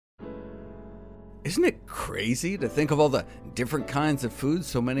Isn't it crazy to think of all the different kinds of foods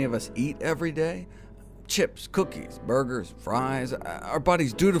so many of us eat every day? Chips, cookies, burgers, fries. Our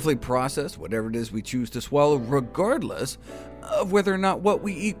bodies dutifully process whatever it is we choose to swallow, regardless of whether or not what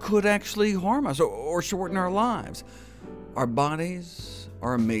we eat could actually harm us or shorten our lives. Our bodies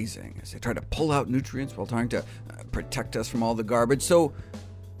are amazing as they try to pull out nutrients while trying to protect us from all the garbage. So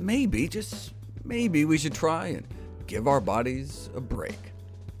maybe, just maybe, we should try and give our bodies a break.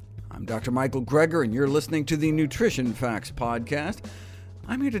 I'm Dr. Michael Greger, and you're listening to the Nutrition Facts Podcast.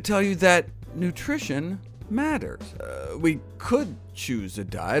 I'm here to tell you that nutrition matters. We could choose a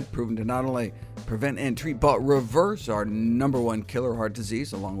diet proven to not only prevent and treat, but reverse our number one killer, heart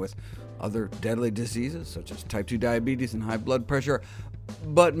disease, along with other deadly diseases such as type 2 diabetes and high blood pressure.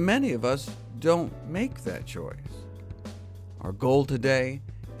 But many of us don't make that choice. Our goal today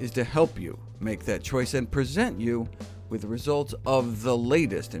is to help you make that choice and present you with the results of the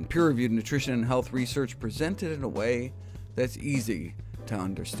latest and peer-reviewed nutrition and health research presented in a way that's easy to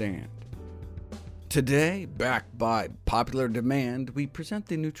understand. Today, backed by popular demand, we present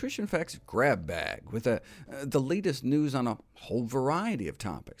the Nutrition Facts Grab Bag with the latest news on a whole variety of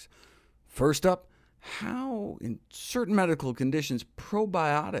topics. First up, how in certain medical conditions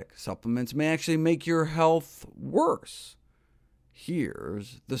probiotic supplements may actually make your health worse.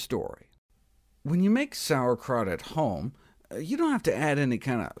 Here's the story. When you make sauerkraut at home, you don't have to add any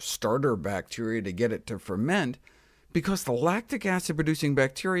kind of starter bacteria to get it to ferment, because the lactic acid-producing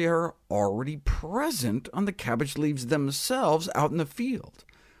bacteria are already present on the cabbage leaves themselves out in the field.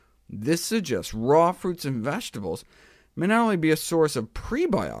 This suggests raw fruits and vegetables may not only be a source of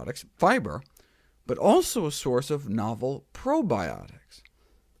prebiotics, fiber, but also a source of novel probiotics.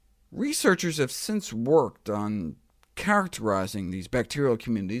 Researchers have since worked on characterizing these bacterial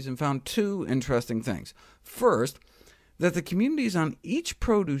communities and found two interesting things. First, that the communities on each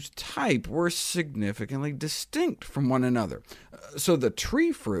produce type were significantly distinct from one another. So the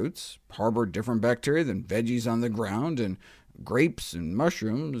tree fruits harbor different bacteria than veggies on the ground, and grapes and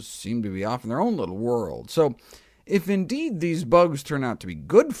mushrooms seem to be off in their own little world. So if indeed these bugs turn out to be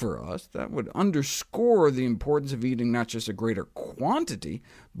good for us, that would underscore the importance of eating not just a greater quantity,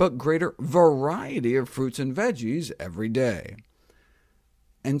 but greater variety of fruits and veggies every day.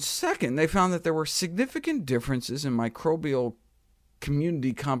 And second, they found that there were significant differences in microbial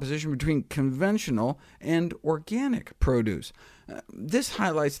community composition between conventional and organic produce. This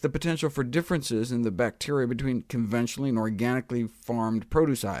highlights the potential for differences in the bacteria between conventionally and organically farmed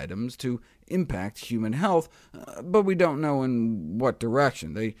produce items to impact human health, but we don't know in what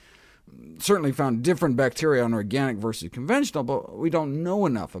direction. They certainly found different bacteria on organic versus conventional, but we don't know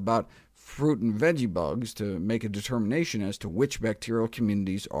enough about fruit and veggie bugs to make a determination as to which bacterial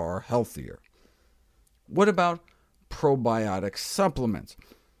communities are healthier. What about probiotic supplements?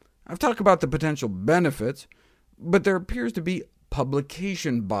 I've talked about the potential benefits, but there appears to be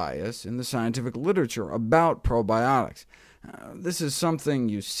publication bias in the scientific literature about probiotics. This is something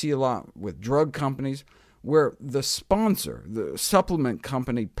you see a lot with drug companies, where the sponsor, the supplement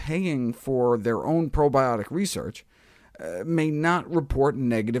company paying for their own probiotic research, may not report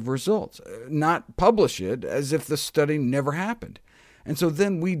negative results, not publish it as if the study never happened. And so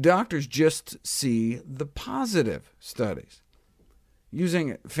then we doctors just see the positive studies.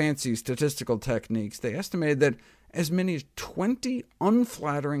 Using fancy statistical techniques, they estimated that as many as 20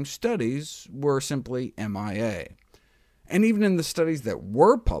 unflattering studies were simply MIA. And even in the studies that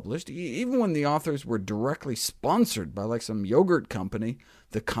were published, even when the authors were directly sponsored by some yogurt company,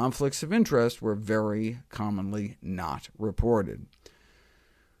 the conflicts of interest were very commonly not reported.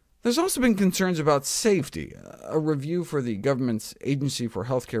 There's also been concerns about safety. A review for the government's Agency for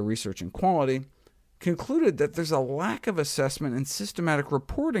Healthcare Research and Quality concluded that there's a lack of assessment and systematic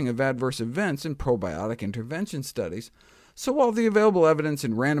reporting of adverse events in probiotic intervention studies. So while the available evidence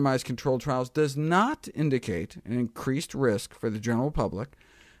in randomized controlled trials does not indicate an increased risk for the general public,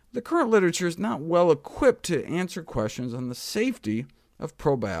 the current literature is not well equipped to answer questions on the safety of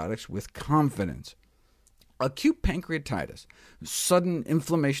probiotics with confidence. Acute pancreatitis, sudden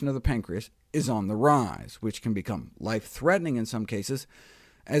inflammation of the pancreas, is on the rise, which can become life-threatening in some cases,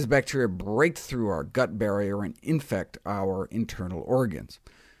 as bacteria break through our gut barrier and infect our internal organs.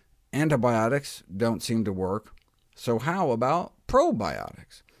 Antibiotics don't seem to work. So how about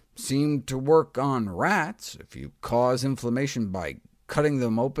probiotics? Seem to work on rats. If you cause inflammation by cutting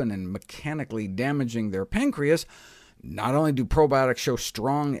them open and mechanically damaging their pancreas, not only do probiotics show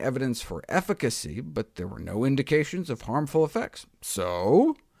strong evidence for efficacy, but there were no indications of harmful effects.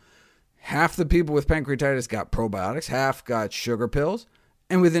 So half the people with pancreatitis got probiotics, half got sugar pills,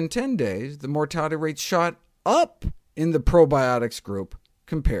 and within 10 days, the mortality rate shot up in the probiotics group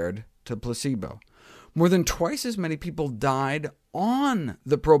compared to placebo. more than twice as many people died on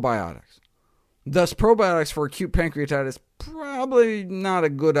the probiotics. Thus, probiotics for acute pancreatitis probably not a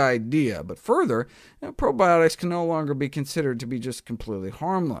good idea, but further, probiotics can no longer be considered to be just completely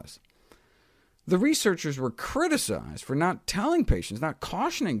harmless. The researchers were criticized for not telling patients, not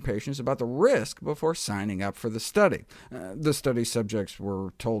cautioning patients about the risk before signing up for the study. The study subjects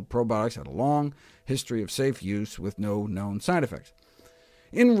were told probiotics had a long history of safe use with no known side effects.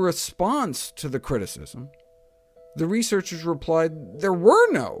 In response to the criticism, the researchers replied there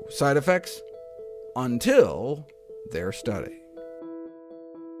were no side effects until their study.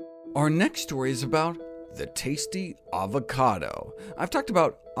 Our next story is about the tasty avocado. I've talked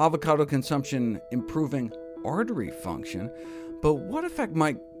about avocado consumption improving artery function, but what effect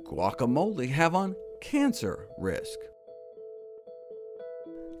might guacamole have on cancer risk?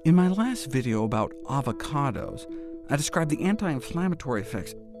 In my last video about avocados, I described the anti-inflammatory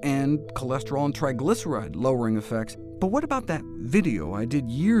effects and cholesterol and triglyceride-lowering effects. But what about that video I did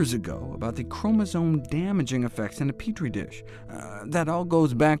years ago about the chromosome-damaging effects in a Petri dish? That all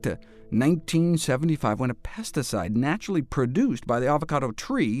goes back to 1975, when a pesticide naturally produced by the avocado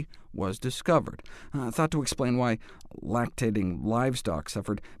tree was discovered, thought to explain why lactating livestock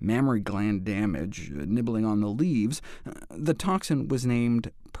suffered mammary gland damage nibbling on the leaves. The toxin was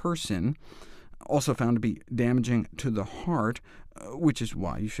named persin, also found to be damaging to the heart, which is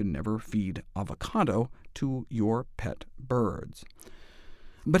why you should never feed avocado to your pet birds.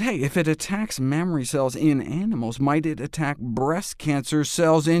 But hey, if it attacks mammary cells in animals, might it attack breast cancer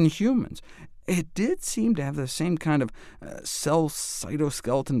cells in humans? It did seem to have the same kind of cell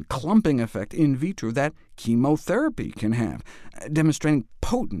cytoskeleton clumping effect in vitro that chemotherapy can have, demonstrating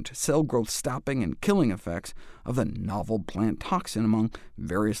potent cell growth stopping and killing effects of the novel plant toxin among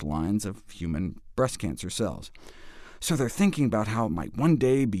various lines of human breast cancer cells. So they're thinking about how it might one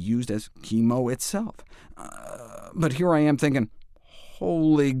day be used as chemo itself. But here I am thinking,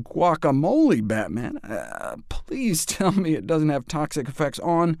 holy guacamole, Batman, please tell me it doesn't have toxic effects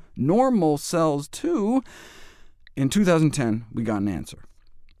on normal cells too. In 2010, we got an answer.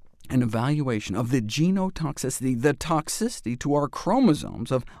 An evaluation of the genotoxicity, the toxicity to our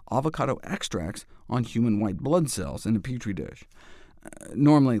chromosomes of avocado extracts on human white blood cells in a Petri dish.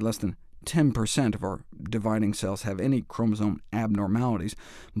 Normally, less than 10% of our dividing cells have any chromosome abnormalities,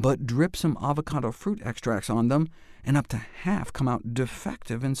 but drip some avocado fruit extracts on them, and up to half come out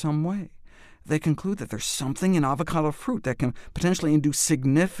defective in some way. They conclude that there's something in avocado fruit that can potentially induce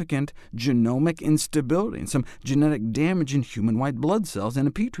significant genomic instability and some genetic damage in human white blood cells in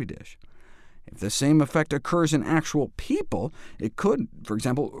a Petri dish. If the same effect occurs in actual people, it could, for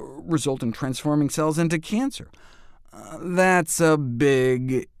example, result in transforming cells into cancer. That's a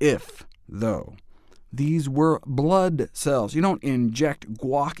big if, though. These were blood cells. You don't inject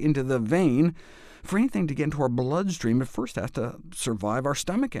guac into the vein. For anything to get into our bloodstream, it first has to survive our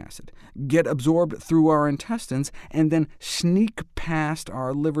stomach acid, get absorbed through our intestines, and then sneak past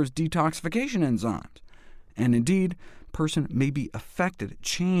our liver's detoxification enzymes. And indeed, a person may be affected,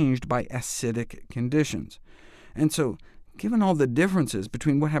 changed by acidic conditions. And so, given all the differences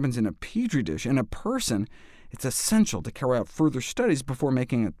between what happens in a Petri dish and a person, it's essential to carry out further studies before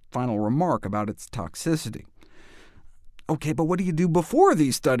making a final remark about its toxicity. OK, but what do you do before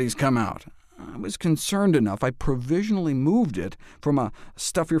these studies come out? I was concerned enough I provisionally moved it from a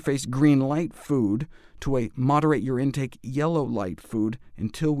stuff-your-face green light food to a moderate-your-intake yellow light food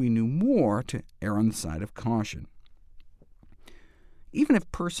until we knew more to err on the side of caution. Even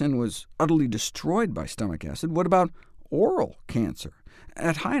if persin was utterly destroyed by stomach acid, what about oral cancer?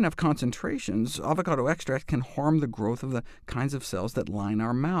 At high enough concentrations, avocado extract can harm the growth of the kinds of cells that line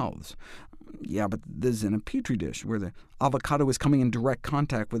our mouths. Yeah, but this is in a Petri dish, where the avocado is coming in direct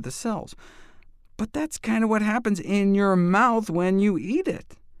contact with the cells. But that's kind of what happens in your mouth when you eat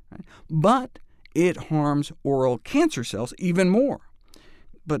it. Right? But it harms oral cancer cells even more.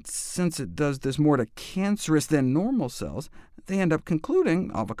 But since it does this more to cancerous than normal cells, they end up concluding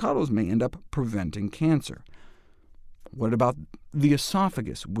avocados may end up preventing cancer. What about the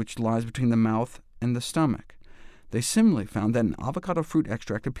esophagus, which lies between the mouth and the stomach? They similarly found that an avocado fruit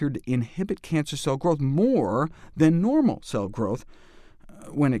extract appeared to inhibit cancer cell growth more than normal cell growth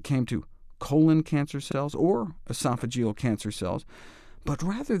when it came to colon cancer cells or esophageal cancer cells. But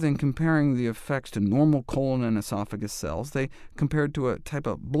rather than comparing the effects to normal colon and esophagus cells, they compared to a type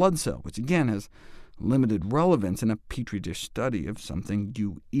of blood cell, which again has limited relevance in a Petri dish study of something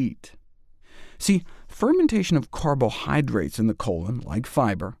you eat. See, fermentation of carbohydrates in the colon, like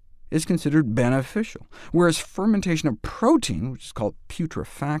fiber, is considered beneficial, whereas fermentation of protein, which is called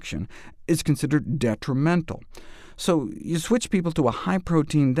putrefaction, is considered detrimental. So you switch people to a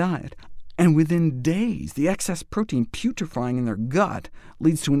high-protein diet, and within days the excess protein putrefying in their gut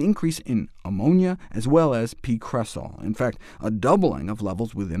leads to an increase in ammonia as well as P-cresol, in fact, a doubling of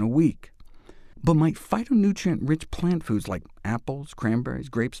levels within a week. But might phytonutrient-rich plant foods like apples, cranberries,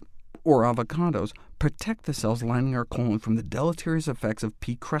 grapes, or avocados protect the cells lining our colon from the deleterious effects of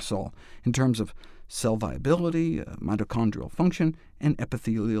P-cresol in terms of cell viability, mitochondrial function, and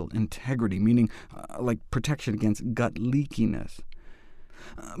epithelial integrity, meaning like protection against gut leakiness?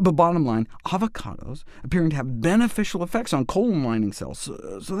 But bottom line, avocados appearing to have beneficial effects on colon lining cells,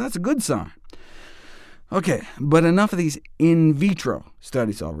 so that's a good sign. OK, but enough of these in vitro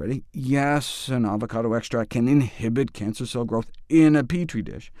studies already. Yes, an avocado extract can inhibit cancer cell growth in a petri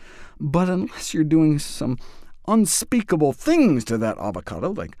dish, but unless you're doing some unspeakable things to that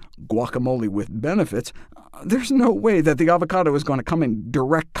avocado, like guacamole with benefits, there's no way that the avocado is going to come in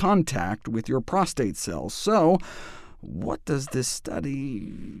direct contact with your prostate cells. So what does this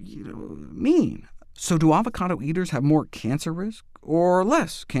study mean? So do avocado eaters have more cancer risk or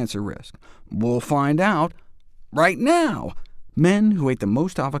less cancer risk? We'll find out right now. Men who ate the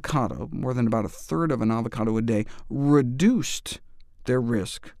most avocado, more than about a third of an avocado a day, reduced their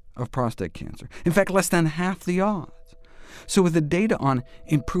risk of prostate cancer. In fact, less than half the odds. So with the data on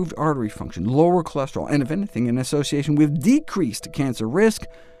improved artery function, lower cholesterol, and if anything in association with decreased cancer risk,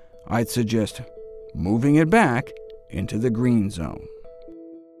 I'd suggest moving it back into the green zone.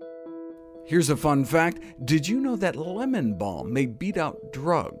 Here's a fun fact. Did you know that lemon balm may beat out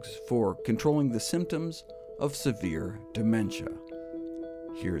drugs for controlling the symptoms of severe dementia?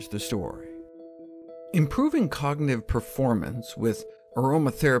 Here's the story. Improving cognitive performance with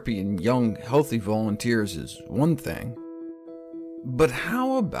aromatherapy in young, healthy volunteers is one thing, but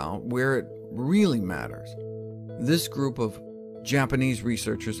how about where it really matters? This group of Japanese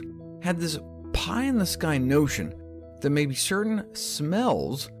researchers had this pie-in-the-sky notion that maybe certain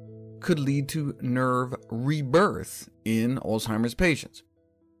smells could lead to nerve rebirth in Alzheimer's patients.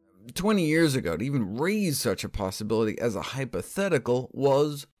 20 years ago, to even raise such a possibility as a hypothetical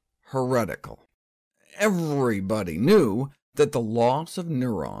was heretical. Everybody knew that the loss of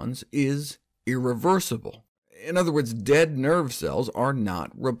neurons is irreversible. In other words, dead nerve cells are not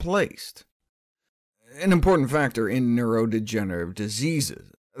replaced. An important factor in neurodegenerative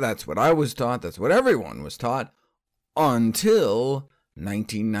diseases. That's what I was taught, that's what everyone was taught, until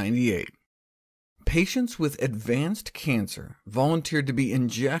 1998. Patients with advanced cancer volunteered to be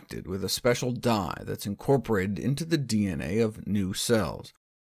injected with a special dye that's incorporated into the DNA of new cells.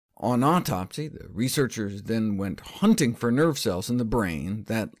 On autopsy, the researchers then went hunting for nerve cells in the brain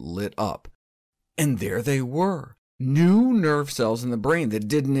that lit up. And there they were, new nerve cells in the brain that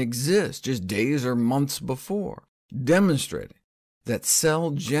didn't exist just days or months before, demonstrating that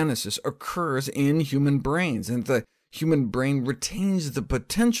cell genesis occurs in human brains, and the human brain retains the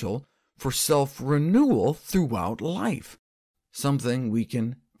potential for self-renewal throughout life, something we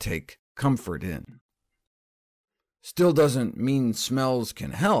can take comfort in. Still doesn't mean smells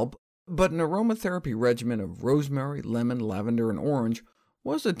can help, but an aromatherapy regimen of rosemary, lemon, lavender, and orange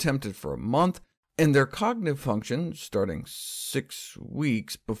was attempted for a month, and their cognitive function, starting 6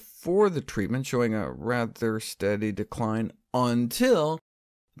 weeks before the treatment, showing a rather steady decline until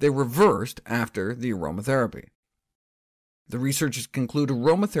they reversed after the aromatherapy. The researchers conclude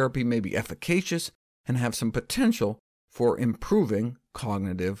aromatherapy may be efficacious and have some potential for improving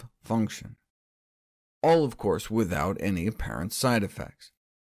cognitive function. All, of course, without any apparent side effects.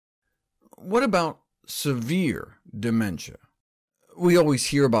 What about severe dementia? We always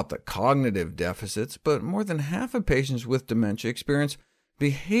hear about the cognitive deficits, but more than half of patients with dementia experience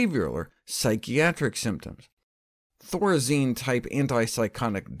behavioral or psychiatric symptoms. Thorazine-type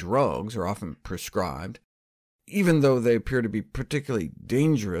antipsychotic drugs are often prescribed, even though they appear to be particularly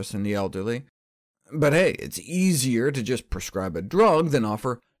dangerous in the elderly. But hey, it's easier to just prescribe a drug than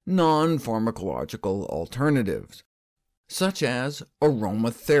offer non-pharmacological alternatives, such as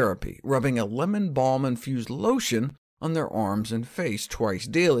aromatherapy, rubbing a lemon balm-infused lotion on their arms and face twice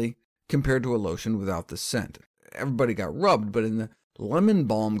daily, compared to a lotion without the scent. Everybody got rubbed, but in the lemon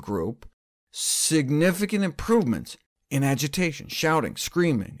balm group, significant improvements in agitation, shouting,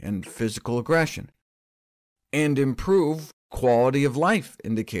 screaming, and physical aggression, and improve quality of life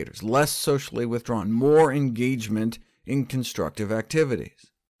indicators, less socially withdrawn, more engagement in constructive activities.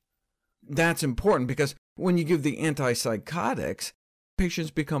 That's important because when you give the antipsychotics,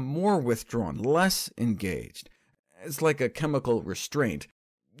 patients become more withdrawn, less engaged. It's like a chemical restraint.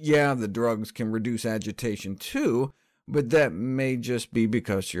 Yeah, the drugs can reduce agitation too, but that may just be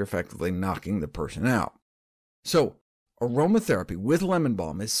because you're effectively knocking the person out. So, aromatherapy with lemon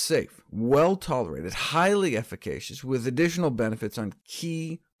balm is safe, well-tolerated, highly efficacious, with additional benefits on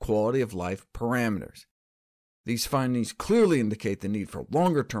key quality of life parameters. These findings clearly indicate the need for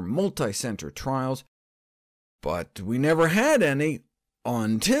longer-term multi-center trials, but we never had any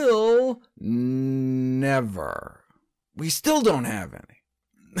until never. We still don't have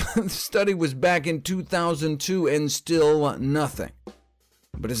any. The study was back in 2002 and still nothing.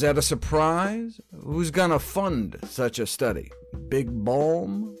 But is that a surprise? Who's gonna fund such a study? Big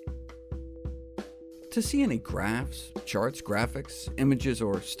Balm? To see any graphs, charts, graphics, images,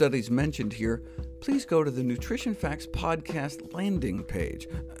 or studies mentioned here, please go to the Nutrition Facts podcast landing page.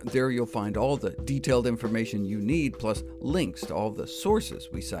 There you'll find all the detailed information you need, plus links to all the sources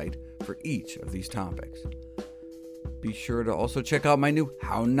we cite for each of these topics. Be sure to also check out my new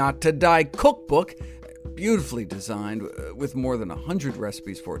How Not to Die cookbook, beautifully designed with more than 100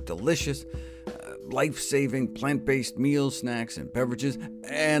 recipes for delicious, life-saving plant-based meals, snacks, and beverages.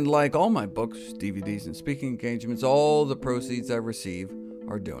 And like all my books, DVDs, and speaking engagements, all the proceeds I receive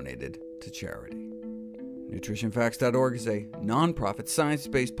are donated to charity. NutritionFacts.org is a nonprofit,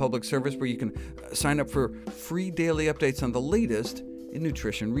 science-based public service where you can sign up for free daily updates on the latest in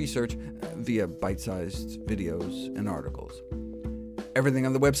nutrition research via bite-sized videos and articles. Everything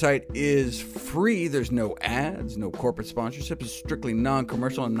on the website is free. There's no ads, no corporate sponsorship. It's strictly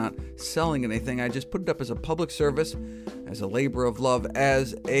non-commercial. I'm not selling anything. I just put it up as a public service, as a labor of love,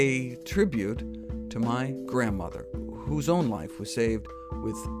 as a tribute to my grandmother, whose own life was saved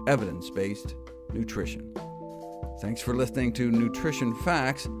with evidence-based nutrition. Thanks for listening to Nutrition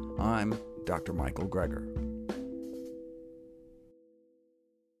Facts. I'm Dr. Michael Greger.